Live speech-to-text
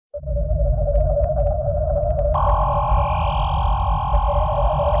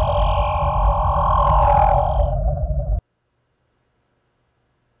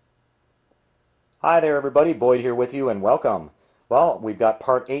Hi there everybody, Boyd here with you and welcome. Well, we've got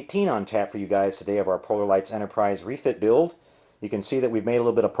part 18 on tap for you guys today of our Polar Lights Enterprise Refit build. You can see that we've made a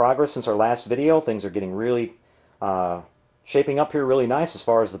little bit of progress since our last video. Things are getting really shaping up here really nice as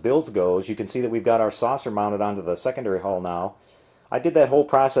far as the builds goes. You can see that we've got our saucer mounted onto the secondary hull now. I did that whole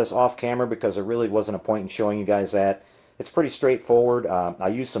process off camera because there really wasn't a point in showing you guys that. It's pretty straightforward. I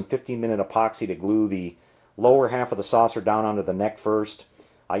used some 15-minute epoxy to glue the lower half of the saucer down onto the neck first.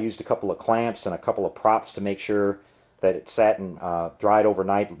 I used a couple of clamps and a couple of props to make sure that it sat and dried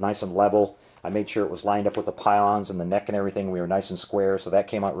overnight nice and level. I made sure it was lined up with the pylons and the neck and everything. We were nice and square, so that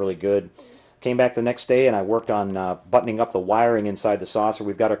came out really good. Came back the next day and I worked on buttoning up the wiring inside the saucer.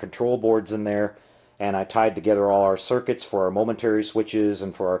 We've got our control boards in there, and I tied together all our circuits for our momentary switches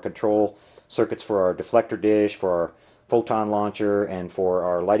and for our control circuits for our deflector dish, for our photon launcher, and for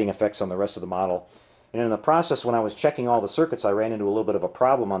our lighting effects on the rest of the model. And in the process, when I was checking all the circuits, I ran into a little bit of a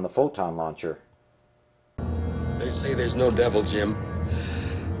problem on the photon launcher. They say there's no devil, Jim.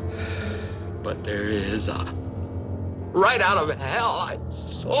 But there is. Right out of hell, I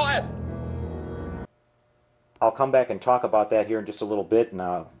saw it. I'll come back and talk about that here in just a little bit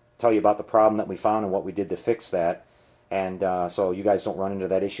and tell you about the problem that we found and what we did to fix that. And so you guys don't run into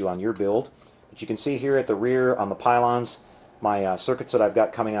that issue on your build. But you can see here at the rear on the pylons, my circuits that I've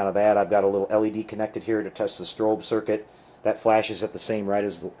got coming out of that. I've got a little LED connected here to test the strobe circuit. That flashes at the same rate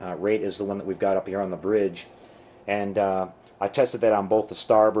as the one that we've got up here on the bridge. And I tested that on both the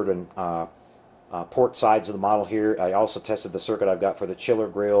starboard and port sides of the model here. I also tested the circuit I've got for the chiller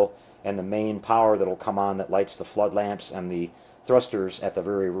grill and the main power that'll come on that lights the flood lamps and the thrusters at the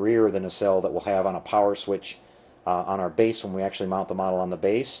very rear of the nacelle that we'll have on a power switch on our base when we actually mount the model on the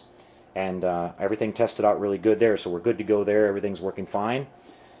base. And everything tested out really good there, so we're good to go there. Everything's working fine,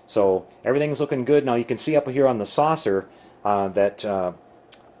 so everything's looking good. Now you can see up here on the saucer that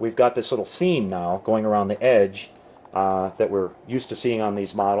we've got this little seam now going around the edge that we're used to seeing on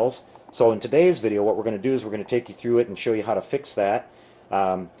these models. So in today's video, what we're going to do is we're going to take you through it and show you how to fix that.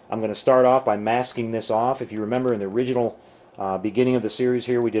 I'm going to start off by masking this off. If you remember in the original beginning of the series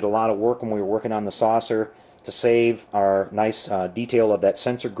here, we did a lot of work when we were working on the saucer to save our nice detail of that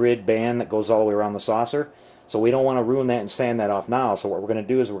sensor grid band that goes all the way around the saucer. So we don't want to ruin that and sand that off now. So what we're going to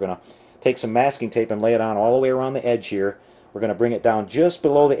do is we're going to take some masking tape and lay it on all the way around the edge here. We're going to bring it down just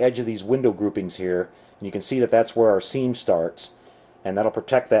below the edge of these window groupings here. And you can see that that's where our seam starts. And that'll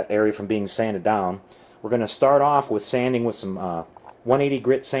protect that area from being sanded down. We're going to start off with sanding with some 180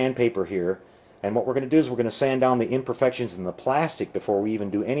 grit sandpaper here. And what we're going to do is we're going to sand down the imperfections in the plastic before we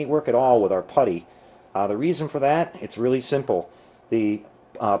even do any work at all with our putty. The reason for that, it's really simple. The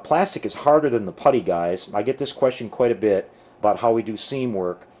plastic is harder than the putty, guys. I get this question quite a bit about how we do seam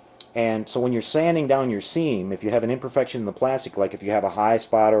work. And so when you're sanding down your seam, if you have an imperfection in the plastic, like if you have a high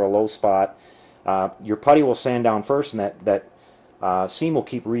spot or a low spot, your putty will sand down first, and that seam will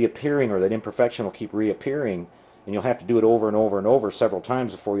keep reappearing, or that imperfection will keep reappearing, and you'll have to do it over and over and over several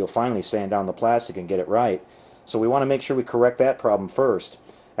times before you'll finally sand down the plastic and get it right. So we want to make sure we correct that problem first.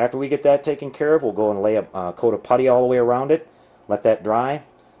 After we get that taken care of, we'll go and lay a coat of putty all the way around it, let that dry,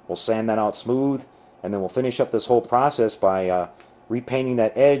 we'll sand that out smooth, and then we'll finish up this whole process by repainting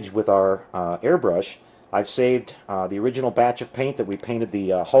that edge with our airbrush. I've saved the original batch of paint that we painted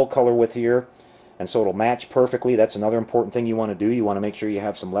the hull color with here, and so it'll match perfectly. That's another important thing you want to do. You want to make sure you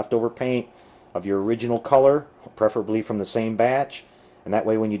have some leftover paint of your original color, preferably from the same batch, and that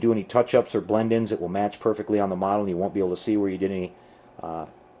way when you do any touch-ups or blend-ins, it will match perfectly on the model, and you won't be able to see where you did any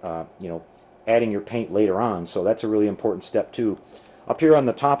adding your paint later on. So that's a really important step too. Up here on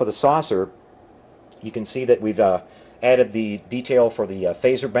the top of the saucer, you can see that we've added the detail for the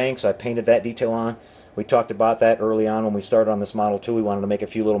phaser banks. I painted that detail on. We talked about that early on when we started on this model too. We wanted to make a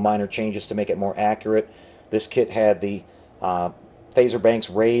few little minor changes to make it more accurate. This kit had the phaser banks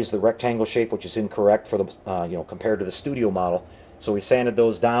raise the rectangle shape, which is incorrect for the compared to the studio model. So we sanded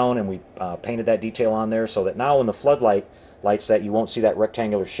those down and we painted that detail on there so that now when the floodlight lights that, you won't see that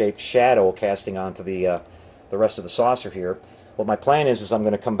rectangular shaped shadow casting onto the rest of the saucer here. What my plan is I'm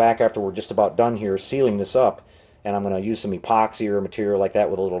going to come back after we're just about done here sealing this up, and I'm going to use some epoxy or material like that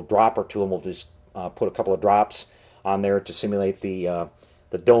with a little dropper tool, and we'll just put a couple of drops on there to simulate the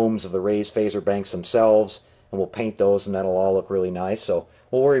domes of the raised phaser banks themselves, and we'll paint those, and that'll all look really nice. So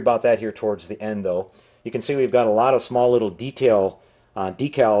we'll worry about that here towards the end though. You can see we've got a lot of small little decals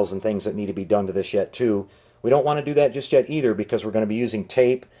and things that need to be done to this yet too. We don't want to do that just yet either, because we're going to be using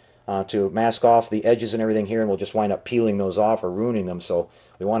tape to mask off the edges and everything here, and we'll just wind up peeling those off or ruining them. So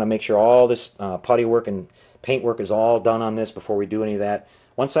we want to make sure all this putty work and paint work is all done on this before we do any of that.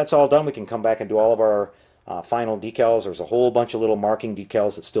 Once that's all done, we can come back and do all of our final decals. There's a whole bunch of little marking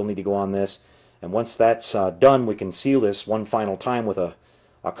decals that still need to go on this. And once that's done, we can seal this one final time with a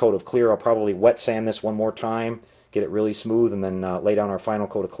coat of clear. I'll probably wet sand this one more time, get it really smooth, and then lay down our final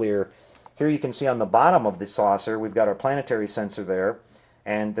coat of clear. Here you can see on the bottom of the saucer, we've got our planetary sensor there,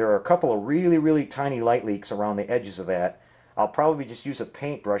 and there are a couple of really, really tiny light leaks around the edges of that. I'll probably just use a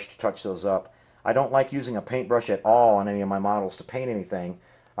paintbrush to touch those up. I don't like using a paintbrush at all on any of my models to paint anything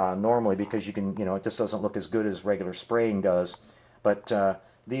normally, because it just doesn't look as good as regular spraying does. But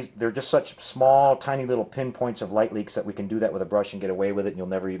they're just such small, tiny little pinpoints of light leaks that we can do that with a brush and get away with it, and you'll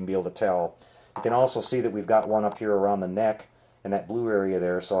never even be able to tell. You can also see that we've got one up here around the neck and that blue area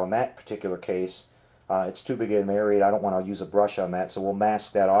there. So in that particular case, it's too big an area. I don't want to use a brush on that, so we'll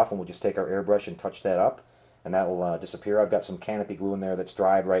mask that off, and we'll just take our airbrush and touch that up, and that will disappear. I've got some canopy glue in there that's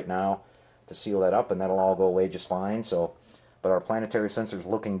dried right now to seal that up, and that'll all go away just fine. So, but our planetary sensor is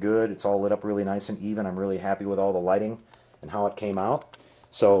looking good. It's all lit up really nice and even. I'm really happy with all the lighting and how it came out.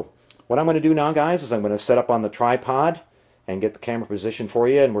 So what I'm going to do now, guys, is I'm going to set up on the tripod and get the camera position for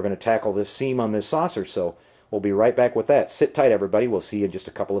you, and we're going to tackle this seam on this saucer. So we'll be right back with that. Sit tight, everybody. We'll see you in just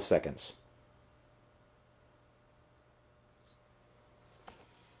a couple of seconds.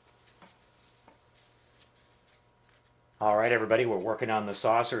 All right, everybody, we're working on the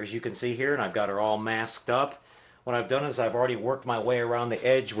saucer, as you can see here, and I've got her all masked up. What I've done is I've already worked my way around the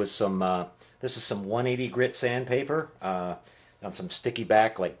edge with some, this is some 180 grit sandpaper, on some sticky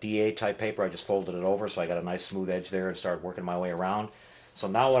back, like DA type paper. I just folded it over, so I got a nice smooth edge there and started working my way around. So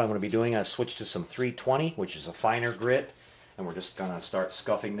now what I'm going to be doing, I switched to some 320, which is a finer grit, and we're just going to start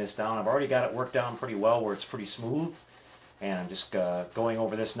scuffing this down. I've already got it worked down pretty well where it's pretty smooth, and I'm just going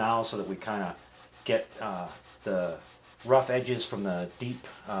over this now so that we kind of get the rough edges from the deep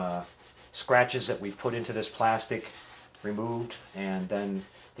scratches that we've put into this plastic removed, and then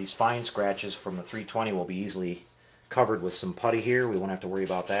these fine scratches from the 320 will be easily covered with some putty here. We won't have to worry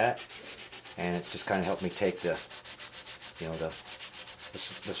about that, and it's just kind of helped me take the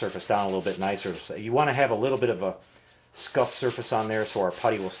surface down a little bit nicer. So you want to have a little bit of a scuffed surface on there so our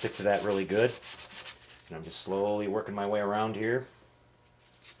putty will stick to that really good. And I'm just slowly working my way around here.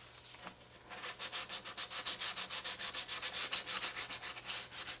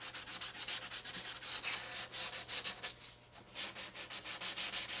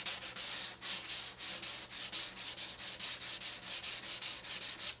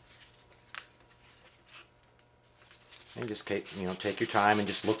 And just take your time and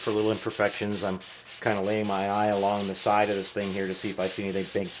just look for little imperfections. I'm kind of laying my eye along the side of this thing here to see if I see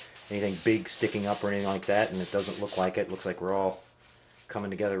anything big sticking up or anything like that, and it doesn't look like it. It looks like we're all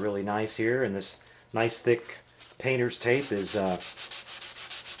coming together really nice here, and this nice thick painter's tape is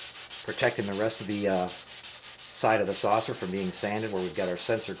protecting the rest of the side of the saucer from being sanded where we've got our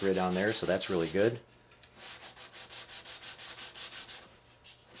sensor grid on there, so that's really good.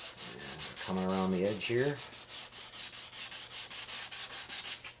 And coming around the edge here.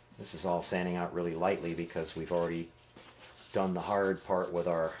 This is all sanding out really lightly because we've already done the hard part with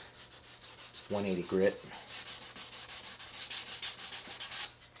our 180 grit.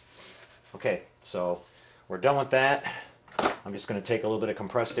 Okay, so we're done with that. I'm just going to take a little bit of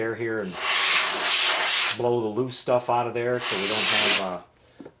compressed air here and blow the loose stuff out of there so we don't have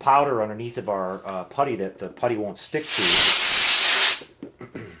powder underneath of our putty that the putty won't stick to.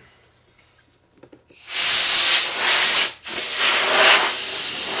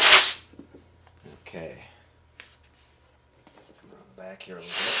 Okay. Come around the back here a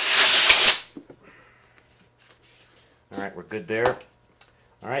little bit. Alright, we're good there.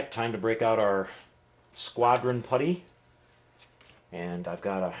 Alright, time to break out our squadron putty. And I've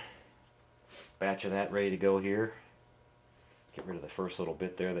got a batch of that ready to go here. Get rid of the first little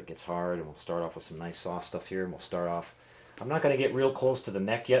bit there that gets hard, and we'll start off with some nice soft stuff here. And we'll start off, I'm not going to get real close to the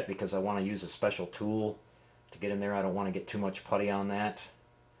neck yet because I want to use a special tool to get in there. I don't want to get too much putty on that.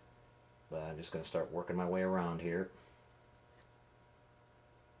 But I'm just going to start working my way around here.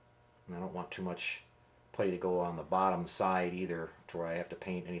 And I don't want too much putty to go on the bottom side either, to where I have to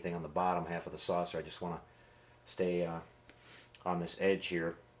paint anything on the bottom half of the saucer. I just want to stay on this edge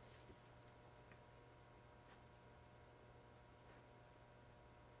here.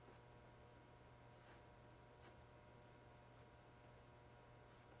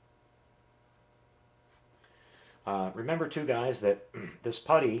 Remember too, guys, that this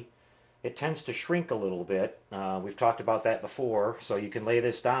putty, it tends to shrink a little bit. We've talked about that before, so you can lay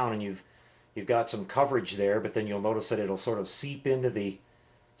this down and you've got some coverage there, but then you'll notice that it'll sort of seep into the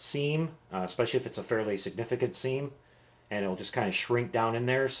seam, especially if it's a fairly significant seam, and it'll just kind of shrink down in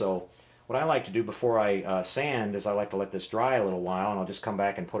there. So what I like to do before I sand is I like to let this dry a little while, and I'll just come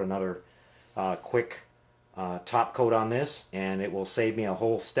back and put another quick top coat on this, and it will save me a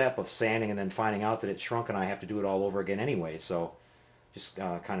whole step of sanding and then finding out that it's shrunk and I have to do it all over again anyway. So just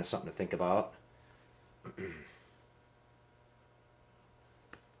kind of something to think about.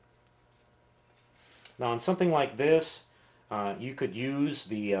 Now on something like this, you could use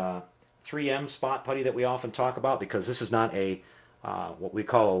the 3M spot putty that we often talk about, because this is not a what we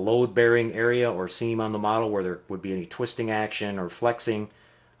call a load bearing area or seam on the model where there would be any twisting action or flexing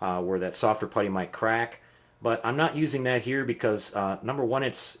where that softer putty might crack. But I'm not using that here because number one,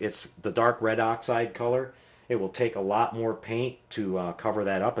 it's the dark red oxide color. It will take a lot more paint to cover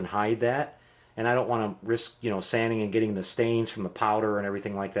that up and hide that, and I don't want to risk sanding and getting the stains from the powder and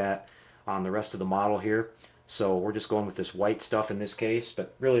everything like that on the rest of the model here. So we're just going with this white stuff in this case,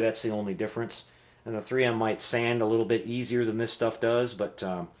 but really that's the only difference. And the 3M might sand a little bit easier than this stuff does, but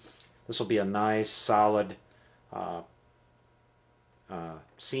this will be a nice solid uh,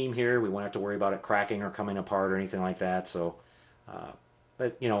 seam here. We won't have to worry about it cracking or coming apart or anything like that. So,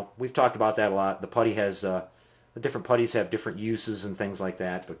 but we've talked about that a lot. The putty has the different putties have different uses and things like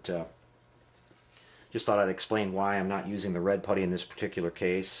that, but just thought I'd explain why I'm not using the red putty in this particular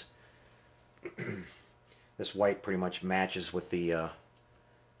case. This white pretty much matches with the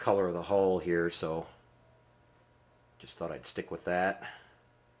color of the hull here, so just thought I'd stick with that.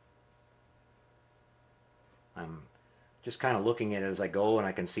 I'm just kind of looking at it as I go, and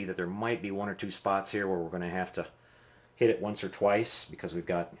I can see that there might be one or two spots here where we're going to have to hit it once or twice because we've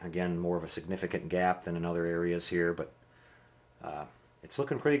got, again, more of a significant gap than in other areas here, but it's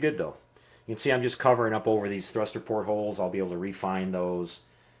looking pretty good though. You can see I'm just covering up over these thruster port holes. I'll be able to refine those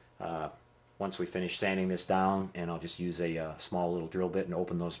once we finish sanding this down, and I'll just use a small little drill bit and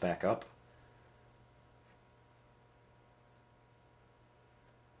open those back up.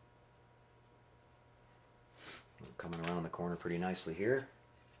 Coming around the corner pretty nicely here.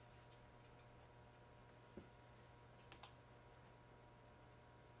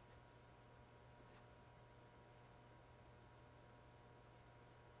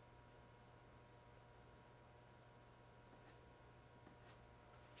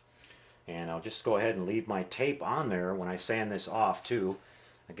 And I'll just go ahead and leave my tape on there when I sand this off too.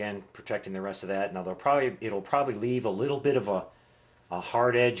 Again, protecting the rest of that. Now it'll probably leave a little bit of a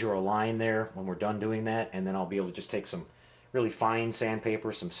hard edge or a line there when we're done doing that, and then I'll be able to just take some really fine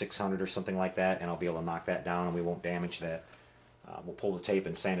sandpaper, some 600 or something like that, and I'll be able to knock that down and we won't damage that. We'll pull the tape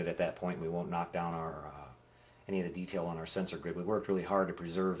and sand it at that point. We won't knock down our any of the detail on our sensor grid. We worked really hard to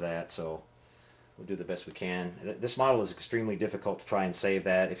preserve that, so we'll do the best we can. This model is extremely difficult to try and save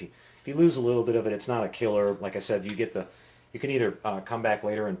that. If you lose a little bit of it, it's not a killer. Like I said, you can either come back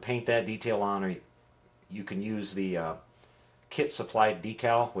later and paint that detail on, or you can use the kit supplied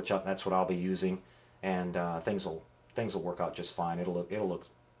decal, which that's what I'll be using, and things will work out just fine. It'll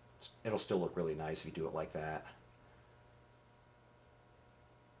still look really nice if you do it like that.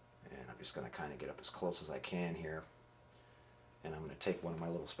 And I'm just going to kind of get up as close as I can here. And I'm going to take one of my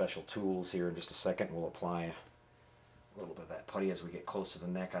little special tools here in just a second. We'll apply a little bit of that putty as we get close to the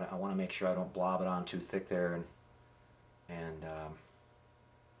neck. I want to make sure I don't blob it on too thick there and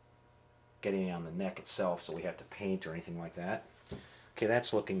get any on the neck itself, so we have to paint or anything like that. Okay,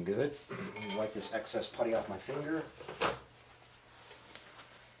 that's looking good. Let me wipe this excess putty off my finger.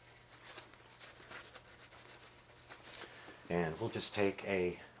 And we'll just take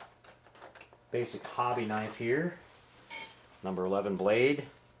a basic hobby knife here, number 11 blade,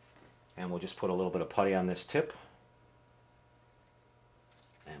 and we'll just put a little bit of putty on this tip,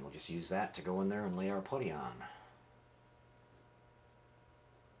 and we'll just use that to go in there and lay our putty on.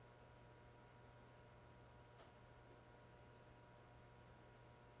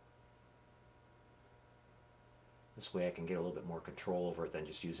 This way I can get a little bit more control over it than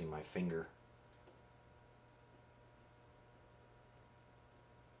just using my finger.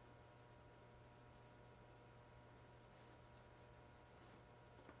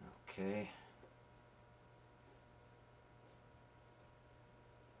 Okay.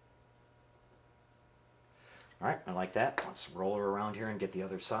 All right, I like that. Let's roll her around here and get the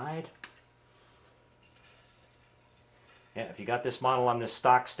other side. Yeah, if you got this model on this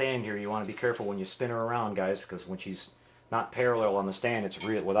stock stand here, you want to be careful when you spin her around, guys, because when she's not parallel on the stand, it's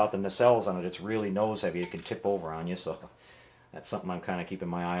real without the nacelles on it. It's really nose heavy. It can tip over on you, so that's something I'm kind of keeping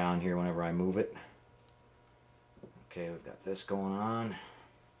my eye on here whenever I move it. Okay, we've got this going on.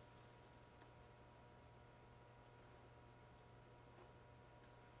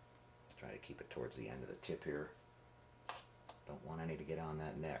 Try to keep it towards the end of the tip here. Don't want any to get on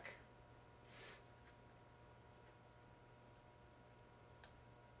that neck.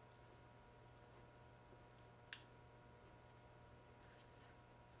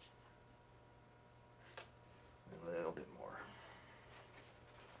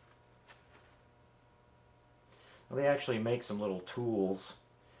 Well, they actually make some little tools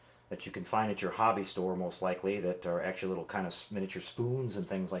that you can find at your hobby store, most likely, that are actually little kind of miniature spoons and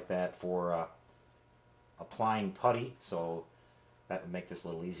things like that for applying putty. So that would make this a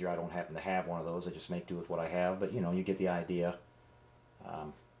little easier. I don't happen to have one of those. I just make do with what I have, but you know, you get the idea.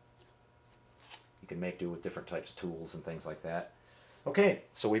 Um, you can make do with different types of tools and things like that. Okay,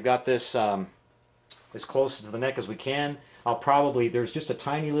 so we've got this as close to the neck as we can. I'll probably, there's just a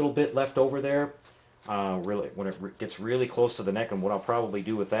tiny little bit left over there, really, when it gets really close to the neck, and what I'll probably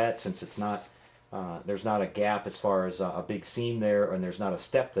do with that, since it's not, there's not a gap as far as a big seam there, and there's not a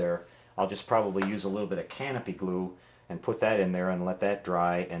step there, I'll just probably use a little bit of canopy glue and put that in there and let that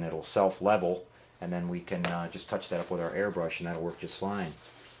dry, and it'll self-level, and then we can just touch that up with our airbrush, and that'll work just fine.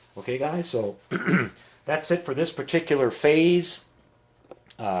 Okay, guys, so that's it for this particular phase.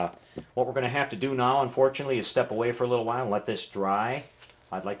 What we're going to have to do now, unfortunately, is step away for a little while and let this dry.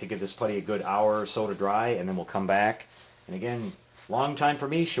 I'd like to give this putty a good hour or so to dry, and then we'll come back. And again, long time for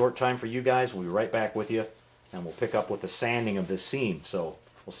me, short time for you guys. We'll be right back with you, and we'll pick up with the sanding of this seam. So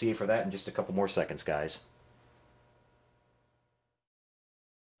we'll see you for that in just a couple more seconds, guys.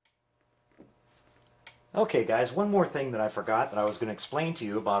 Okay, guys, one more thing that I forgot that I was going to explain to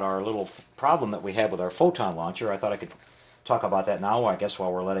you about our little problem that we had with our photon launcher. I thought I could talk about that now, I guess,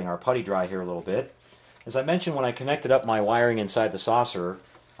 while we're letting our putty dry here a little bit. As I mentioned, when I connected up my wiring inside the saucer,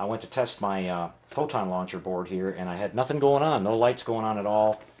 I went to test my photon launcher board here, and I had nothing going on, no lights going on at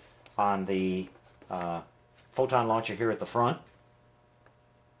all on the photon launcher here at the front.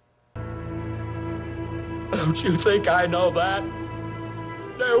 Don't you think I know that?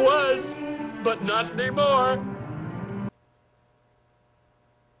 There was, but not anymore.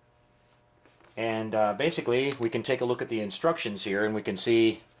 And basically, we can take a look at the instructions here, and we can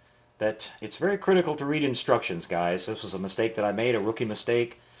see that it's very critical to read instructions, guys. This was a mistake that I made, a rookie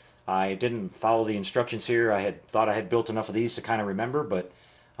mistake. I didn't follow the instructions here. I had thought I had built enough of these to kind of remember, but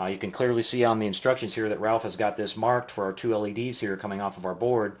you can clearly see on the instructions here that Ralph has got this marked for our two LEDs here coming off of our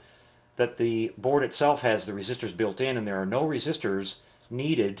board, that the board itself has the resistors built in, and there are no resistors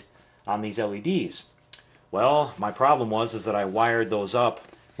needed on these LEDs. Well, my problem was is that I wired those up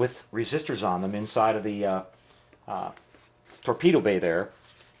with resistors on them inside of the torpedo bay there.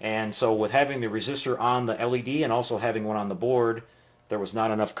 And so with having the resistor on the LED and also having one on the board, there was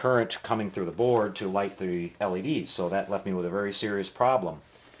not enough current coming through the board to light the LEDs. So that left me with a very serious problem.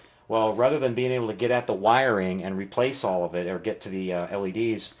 Well, rather than being able to get at the wiring and replace all of it or get to the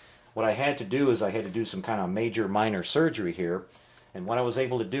LEDs, what I had to do is I had to do some kind of major minor surgery here. And what I was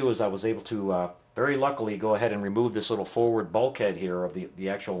able to do is I was able to very luckily go ahead and remove this little forward bulkhead here of the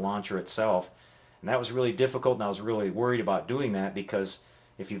actual launcher itself. And that was really difficult, and I was really worried about doing that because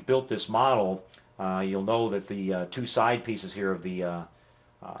if you've built this model, you'll know that the two side pieces here of the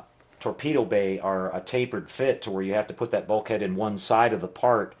torpedo bay are a tapered fit to where you have to put that bulkhead in one side of the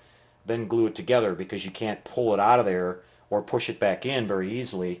part, then glue it together because you can't pull it out of there or push it back in very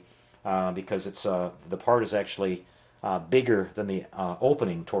easily because it's the part is actually bigger than the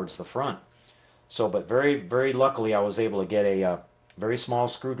opening towards the front. So, but very, very luckily I was able to get a very small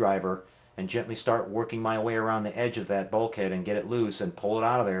screwdriver and gently start working my way around the edge of that bulkhead and get it loose and pull it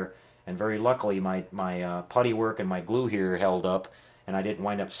out of there. And very luckily my putty work and my glue here held up, and I didn't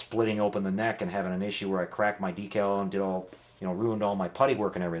wind up splitting open the neck and having an issue where I cracked my decal and did all, ruined all my putty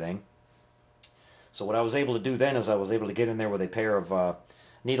work and everything. So what I was able to do then is I was able to get in there with a pair of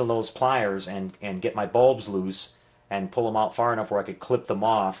needle nose pliers and get my bulbs loose and pull them out far enough where I could clip them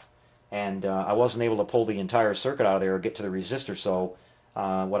off. And I wasn't able to pull the entire circuit out of there or get to the resistor, so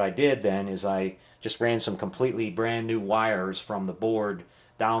what I did then is I just ran some completely brand new wires from the board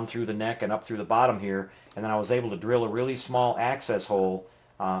down through the neck and up through the bottom here, and then I was able to drill a really small access hole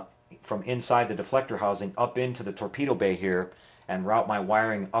from inside the deflector housing up into the torpedo bay here and route my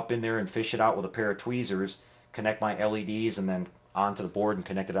wiring up in there and fish it out with a pair of tweezers, connect my LEDs, and then onto the board and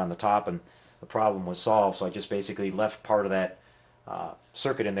connect it on the top, and the problem was solved. So I just basically left part of that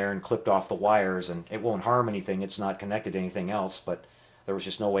circuit in there and clipped off the wires, and it won't harm anything. It's not connected to anything else, but there was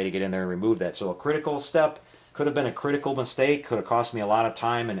just no way to get in there and remove that. So a critical step could have been a critical mistake, could have cost me a lot of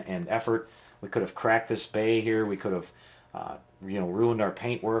time and effort. We could have cracked this bay here. We could have ruined our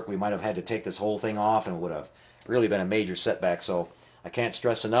paint work. We might have had to take this whole thing off, and it would have really been a major setback. So I can't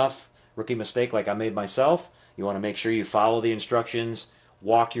stress enough, rookie mistake like I made myself. You want to make sure you follow the instructions,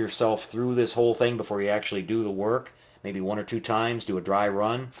 walk yourself through this whole thing before you actually do the work. Maybe 1 or 2 times, do a dry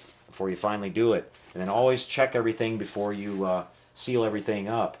run before you finally do it. And then always check everything before you seal everything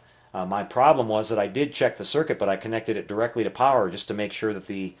up. My problem was that I did check the circuit, but I connected it directly to power just to make sure that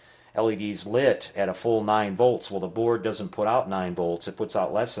the LED's lit at a full 9 volts. Well, the board doesn't put out 9 volts. It puts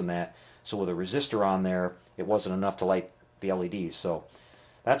out less than that. So with a resistor on there, it wasn't enough to light the LEDs. So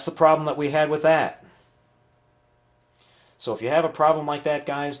that's the problem that we had with that. So if you have a problem like that,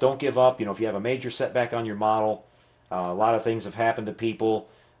 guys, don't give up. You know, if you have a major setback on your model, a lot of things have happened to people.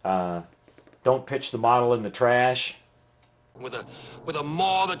 Don't pitch the model in the trash. With a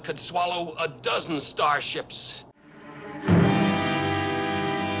maw that could swallow a dozen starships.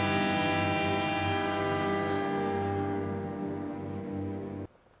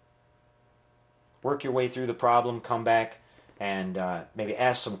 Work your way through the problem, come back, and maybe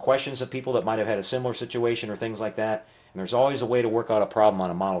ask some questions of people that might have had a similar situation or things like that. And there's always a way to work out a problem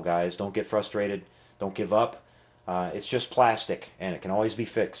on a model, guys. Don't get frustrated. Don't give up. It's just plastic, and it can always be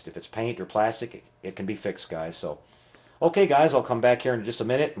fixed. If it's paint or plastic, it can be fixed, guys. So, okay, guys, I'll come back here in just a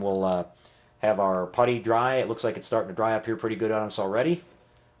minute, and we'll have our putty dry. It looks like it's starting to dry up here pretty good on us already.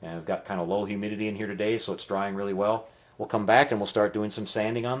 And we've got kind of low humidity in here today, so it's drying really well. We'll come back, and we'll start doing some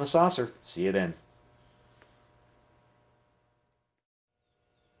sanding on the saucer. See you then.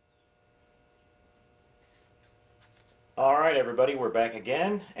 All right, everybody, we're back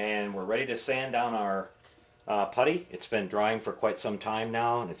again, and we're ready to sand down our putty. It's been drying for quite some time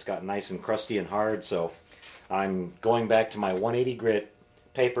now, and it's gotten nice and crusty and hard, so I'm going back to my 180 grit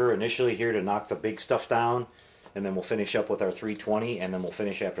paper initially here to knock the big stuff down, and then we'll finish up with our 320, and then we'll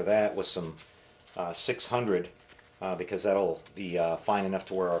finish after that with some 600, because that'll be fine enough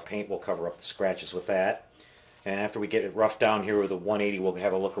to where our paint will cover up the scratches with that. And after we get it roughed down here with the 180, we'll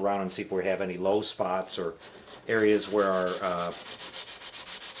have a look around and see if we have any low spots or areas where our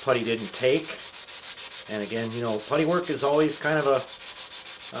putty didn't take. And again, you know, putty work is always kind of a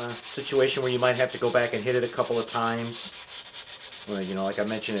situation where you might have to go back and hit it a couple of times. Well, you know, like I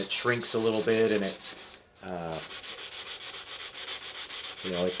mentioned, it shrinks a little bit, and it,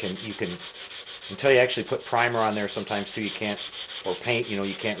 you know, you can, until you actually put primer on there, sometimes too, you can't, or paint, you know,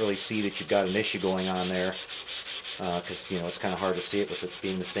 you can't really see that you've got an issue going on there. Because you know, it's kind of hard to see it with it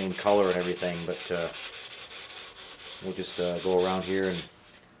being the same color and everything, but we'll just go around here and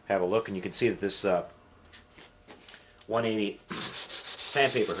have a look, and you can see that this 180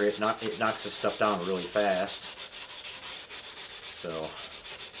 sandpaper here, it knocks this stuff down really fast. So you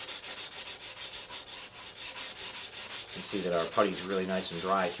can see that our putty's really nice and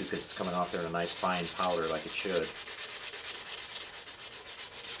dry too, because it's coming off there in a nice fine powder like it should.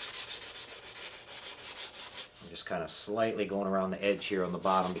 Just kind of slightly going around the edge here on the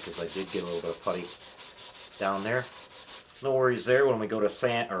bottom because I did get a little bit of putty down there. No worries there. When we go to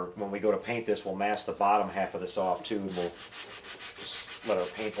sand, or when we go to paint this, we'll mask the bottom half of this off too, and we'll just let our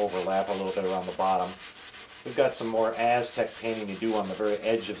paint overlap a little bit around the bottom. We've got some more Aztec painting to do on the very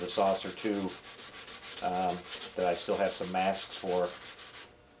edge of the saucer too, that I still have some masks for.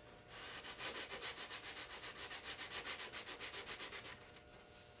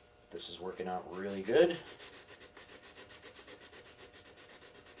 This is working out really good.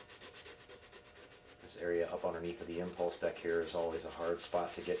 Area up underneath of the impulse deck here is always a hard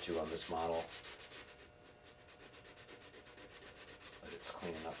spot to get to on this model, but it's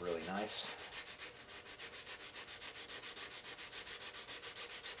cleaning up really nice.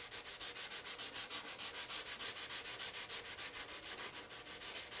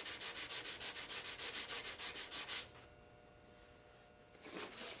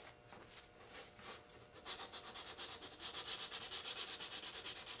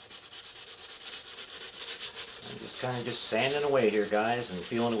 Kind of just sanding away here, guys, and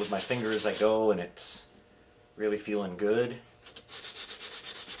feeling it with my finger as I go, and it's really feeling good.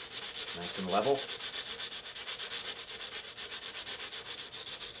 Nice and level.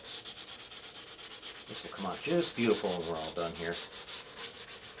 This will come out just beautiful when we're all done here.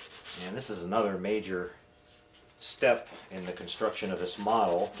 And this is another major step in the construction of this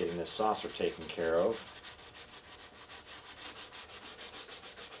model, getting this saucer taken care of.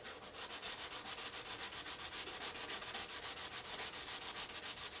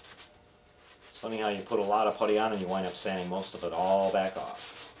 Funny how you put a lot of putty on and you wind up sanding most of it all back off.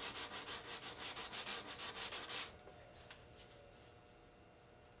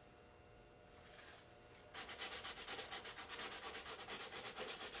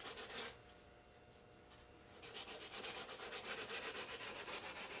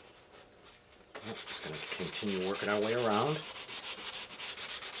 Just going to continue working our way around.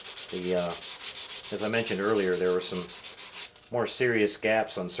 As I mentioned earlier, there were some more serious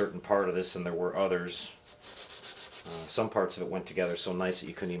gaps on certain part of this than there were others. Some parts of it went together so nice that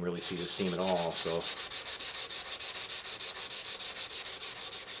you couldn't even really see the seam at all. So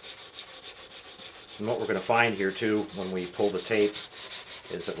and what we're going to find here too when we pull the tape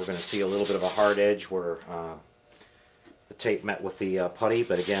is that we're going to see a little bit of a hard edge where the tape met with the putty,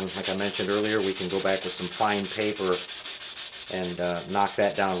 but again, like I mentioned earlier, we can go back with some fine paper and knock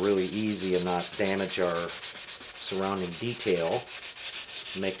that down really easy and not damage our surrounding detail.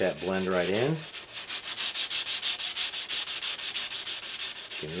 Make that blend right in.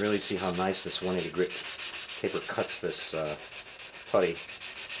 You can really see how nice this 180 grit paper cuts this putty.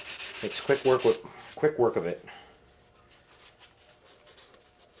 Makes quick work of it.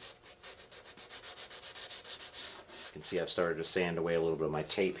 You can see I've started to sand away a little bit of my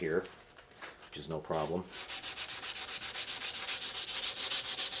tape here, which is no problem.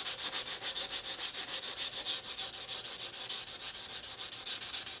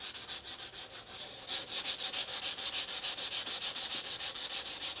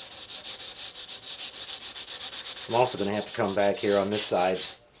 I'm also going to have to come back here on this side,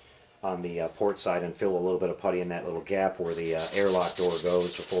 on the port side, and fill a little bit of putty in that little gap where the airlock door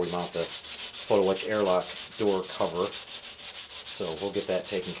goes before we mount the photo etch airlock door cover. So we'll get that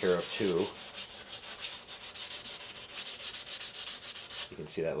taken care of too. You can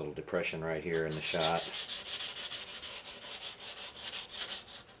see that little depression right here in the shot.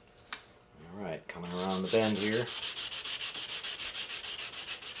 Alright, coming around the bend here.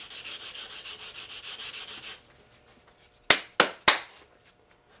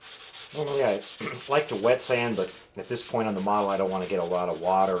 Normally I like to wet sand, but at this point on the model I don't want to get a lot of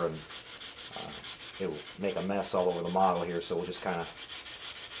water and it will make a mess all over the model here, so we'll just kind of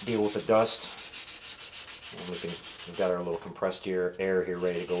deal with the dust. And we've got our little compressed air here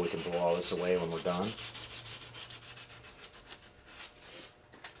ready to go. We can blow all this away when we're done.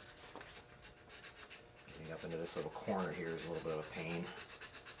 Getting up into this little corner here is a little bit of a pain.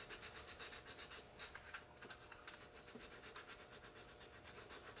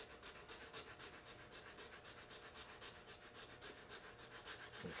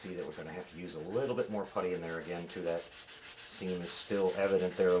 You can see that we're going to have to use a little bit more putty in there again too. That seam is still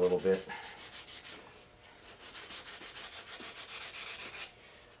evident there a little bit.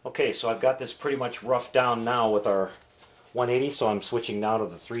 Okay, so I've got this pretty much roughed down now with our 180, so I'm switching now to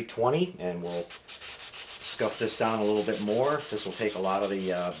the 320, and we'll scuff this down a little bit more. This will take a lot of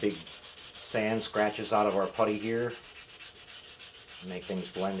the big sand scratches out of our putty here, make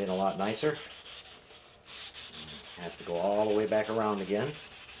things blend in a lot nicer. Have to go all the way back around again.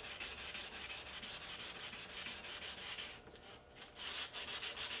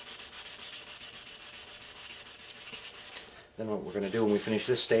 Then what we're going to do when we finish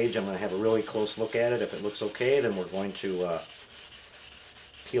this stage, I'm going to have a really close look at it. If it looks okay, then we're going to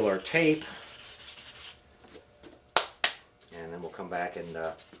peel our tape, and then we'll come back and,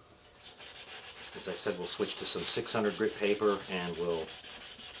 as I said, we'll switch to some 600 grit paper, and we'll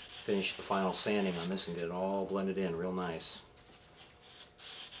finish the final sanding on this and get it all blended in real nice.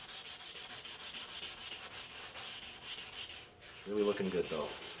 Really looking good though.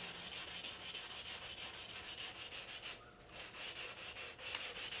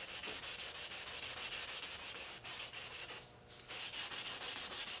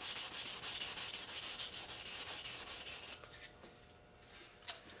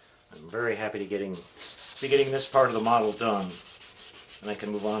 I'm very happy to be getting this part of the model done, and I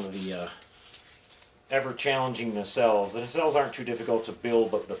can move on to the ever-challenging nacelles. The nacelles aren't too difficult to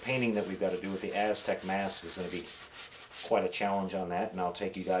build, but the painting that we've got to do with the Aztec mask is going to be quite a challenge on that, and I'll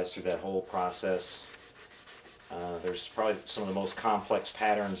take you guys through that whole process. There's probably some of the most complex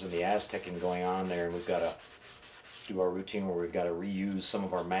patterns in the Aztecing going on there, and we've got to do our routine where we've got to reuse some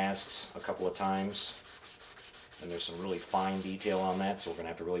of our masks a couple of times. And there's some really fine detail on that, so we're going to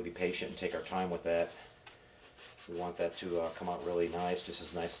have to really be patient and take our time with that. We want that to come out really nice, just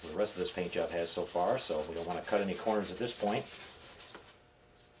as nice as the rest of this paint job has so far, so we don't want to cut any corners at this point.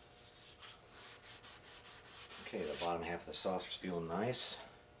 Okay, the bottom half of the saucer's feeling nice.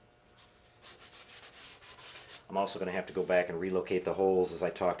 I'm also going to have to go back and relocate the holes, as I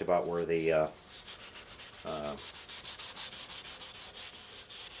talked about, where the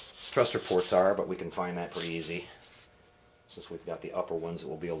thruster ports are, but we can find that pretty easy since we've got the upper ones that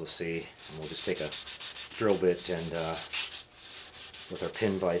we'll be able to see. And we'll just take a drill bit and with our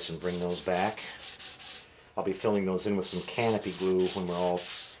pin vise and bring those back. I'll be filling those in with some canopy glue when we're all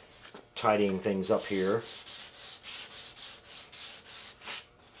tidying things up here.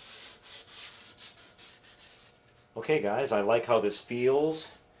 Okay guys, I like how this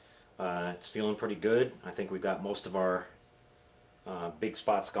feels. It's feeling pretty good. I think we've got most of our big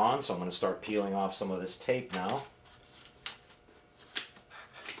spots gone, so I'm going to start peeling off some of this tape now.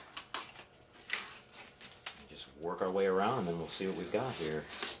 Just work our way around and then we'll see what we've got here.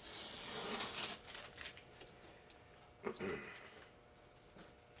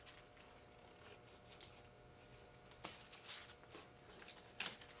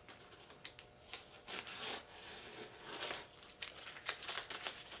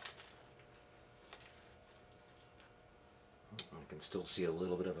 can still see a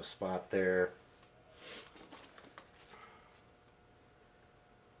little bit of a spot there.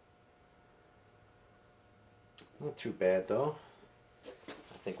 Not too bad though.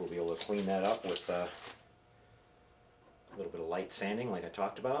 I think we'll be able to clean that up with a little bit of light sanding like I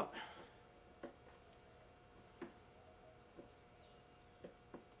talked about.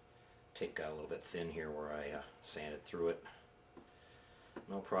 Tape got a little bit thin here where I sanded through it.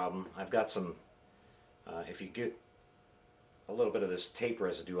 No problem. I've got some, if you get a little bit of this tape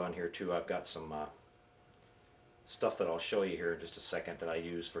residue on here too, I've got some stuff that I'll show you here in just a second that I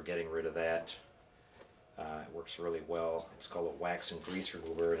use for getting rid of that. It works really well. It's called a wax and grease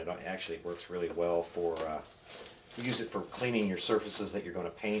remover, and it actually works really well for, you use it for cleaning your surfaces that you're going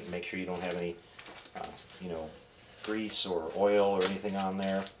to paint and make sure you don't have any, you know, grease or oil or anything on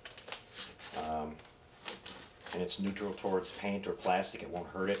there. And it's neutral towards paint or plastic, it won't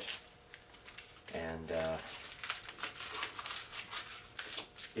hurt it. And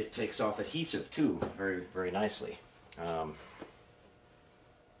it takes off adhesive too, very, very nicely.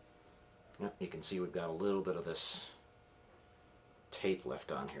 You can see we've got a little bit of this tape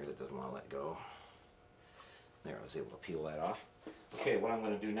left on here that doesn't want to let go. There, I was able to peel that off. Okay, what I'm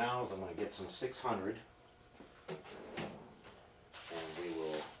going to do now is I'm going to get some 600, and we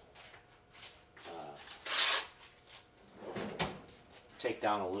will take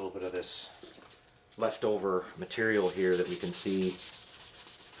down a little bit of this leftover material here that we can see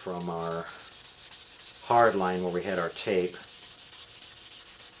from our hard line where we had our tape.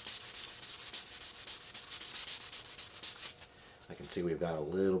 I can see we've got a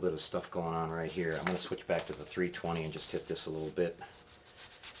little bit of stuff going on right here. I'm going to switch back to the 320 and just hit this a little bit.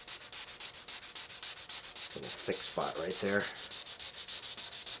 Little thick spot right there.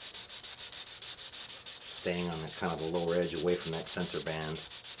 Staying on that kind of the lower edge away from that sensor band.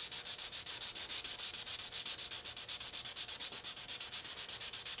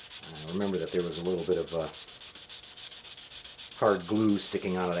 Remember that there was a little bit of hard glue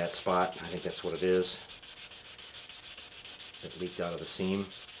sticking out of that spot. I think that's what it is. It leaked out of the seam.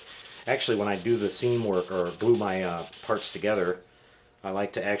 Actually, when I do the seam work or glue my parts together, I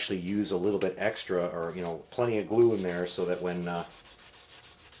like to actually use a little bit extra, or you know, plenty of glue in there, so that when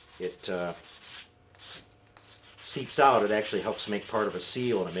it seeps out, it actually helps make part of a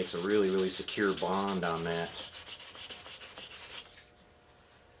seal, and it makes a really, really secure bond on that.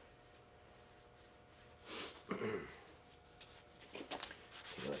 Okay,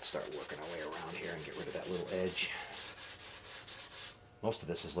 let's start working our way around here and get rid of that little edge. Most of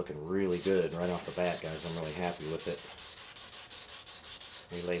this is looking really good right off the bat, guys. I'm really happy with it.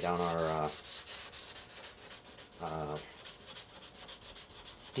 We lay down our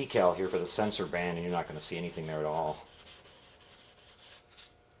decal here for the sensor band, and you're not going to see anything there at all.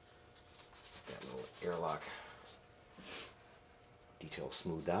 That little airlock detail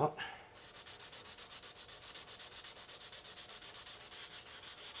smoothed out.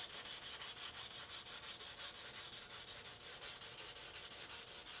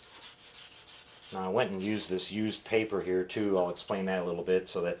 Now I went and used this used paper here too. I'll explain that a little bit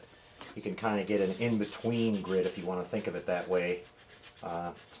so that you can kind of get an in-between grid if you want to think of it that way.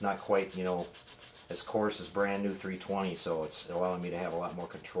 It's not quite, you know, as coarse as brand new 320, so it's allowing me to have a lot more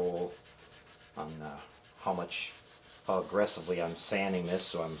control on how aggressively I'm sanding this,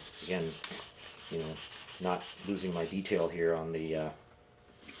 so I'm, again, you know, not losing my detail here on the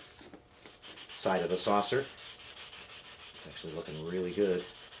side of the saucer. It's actually looking really good.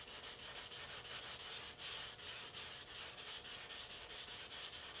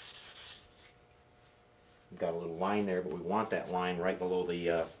 We've got a little line there, but we want that line right below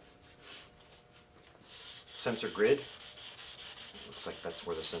the sensor grid. Looks like that's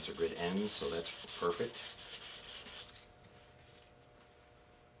where the sensor grid ends, so that's perfect.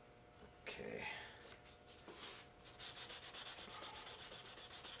 Okay.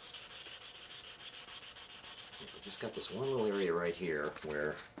 We've just got this one little area right here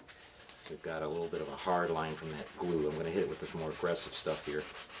where we've got a little bit of a hard line from that glue. I'm going to hit it with this more aggressive stuff here.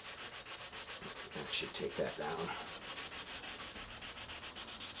 That should take that down.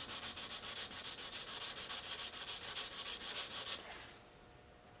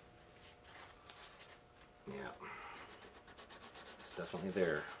 Yeah, it's definitely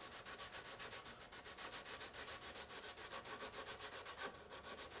there.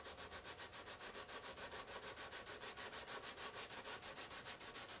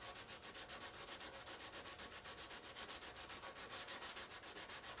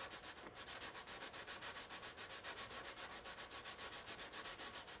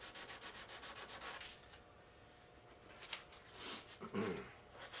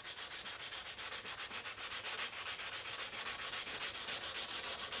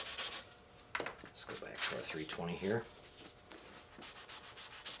 320 here.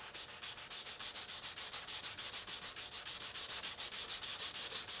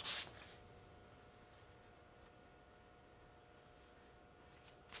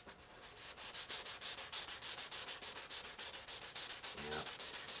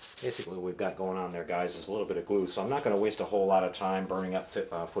 Basically what we've got going on there, guys, is a little bit of glue, so I'm not going to waste a whole lot of time burning up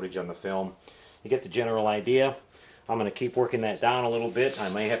footage on the film. You get the general idea. I'm going to keep working that down a little bit. I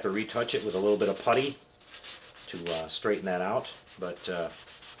may have to retouch it with a little bit of putty to straighten that out, but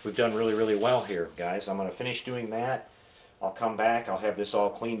we've done really, really well here, guys. I'm going to finish doing that. I'll come back, I'll have this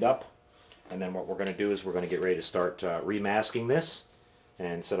all cleaned up, and then what we're going to do is we're going to get ready to start remasking this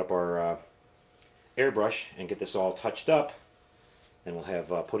and set up our airbrush and get this all touched up. And we'll have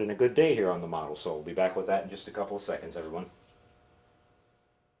put in a good day here on the model. So we'll be back with that in just a couple of seconds, everyone.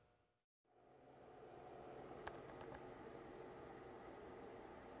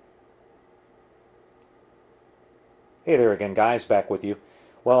 Hey there again, guys, back with you.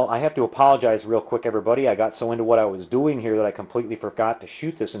 Well, I have to apologize real quick, everybody. I got so into what I was doing here that I completely forgot to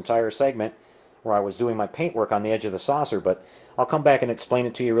shoot this entire segment where I was doing my paint work on the edge of the saucer, but I'll come back and explain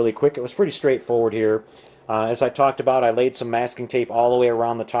it to you really quick. It was pretty straightforward here. As I talked about, I laid some masking tape all the way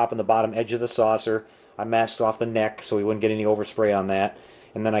around the top and the bottom edge of the saucer. I masked off the neck so we wouldn't get any overspray on that.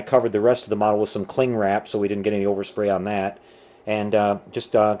 And then I covered the rest of the model with some cling wrap so we didn't get any overspray on that. And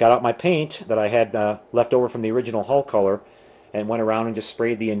just got out my paint that I had left over from the original hull color and went around and just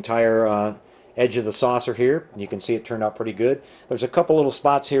sprayed the entire edge of the saucer here. You can see it turned out pretty good. There's a couple little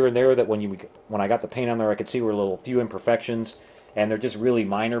spots here and there that when I got the paint on there I could see were a few imperfections. And they're just really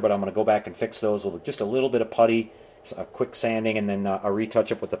minor, but I'm going to go back and fix those with just a little bit of putty, a quick sanding, and then a retouch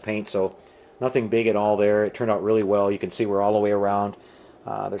up with the paint. So nothing big at all there. It turned out really well. You can see we're all the way around.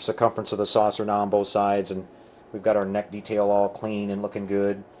 There's circumference of the saucer now on both sides, and we've got our neck detail all clean and looking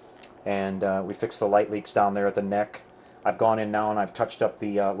good. And we fixed the light leaks down there at the neck. I've gone in now and I've touched up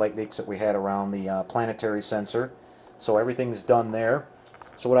the light leaks that we had around the planetary sensor. So everything's done there.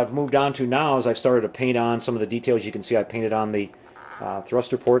 So what I've moved on to now is I've started to paint on some of the details. You can see I painted on the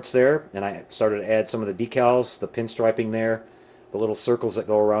thruster ports there, and I started to add some of the decals, the pinstriping there, the little circles that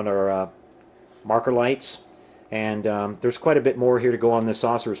go around our marker lights. And there's quite a bit more here to go on this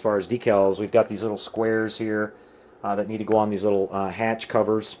saucer as far as decals. We've got these little squares here that need to go on these little hatch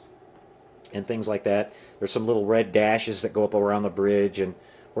covers and things like that. There's some little red dashes that go up around the bridge, and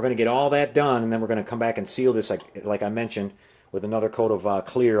we're going to get all that done, and then we're going to come back and seal this, like I mentioned, with another coat of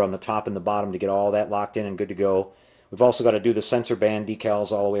clear on the top and the bottom to get all that locked in and good to go. We've also got to do the sensor band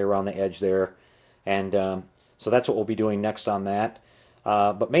decals all the way around the edge there. And so that's what we'll be doing next on that.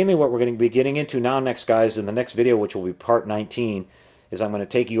 But mainly what we're going to be getting into now next, guys, in the next video, which will be part 19, is I'm going to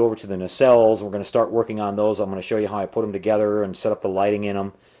take you over to the nacelles. We're going to start working on those. I'm going to show you how I put them together and set up the lighting in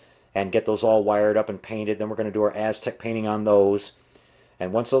them and get those all wired up and painted. Then we're going to do our Aztec painting on those.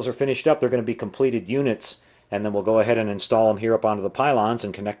 And once those are finished up, they're going to be completed units. And then we'll go ahead and install them here up onto the pylons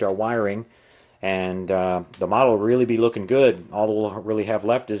and connect our wiring. And the model will really be looking good. All we'll really have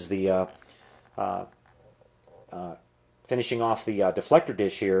left is the finishing off the deflector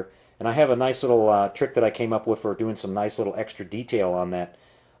dish here. And I have a nice little trick that I came up with for doing some nice little extra detail on that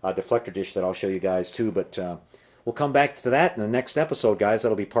deflector dish that I'll show you guys too. But we'll come back to that in the next episode, guys.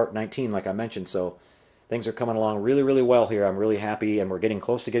 That'll be part 19, like I mentioned. So things are coming along really, really well here. I'm really happy, and we're getting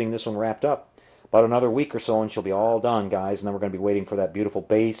close to getting this one wrapped up. About another week or so, and she'll be all done, guys. And then we're going to be waiting for that beautiful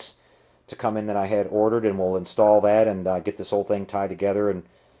base to come in that I had ordered, and we'll install that and get this whole thing tied together. And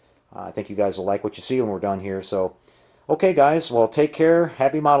I think you guys will like what you see when we're done here. So, okay, guys. Well, take care.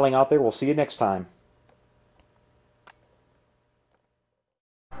 Happy modeling out there. We'll see you next time.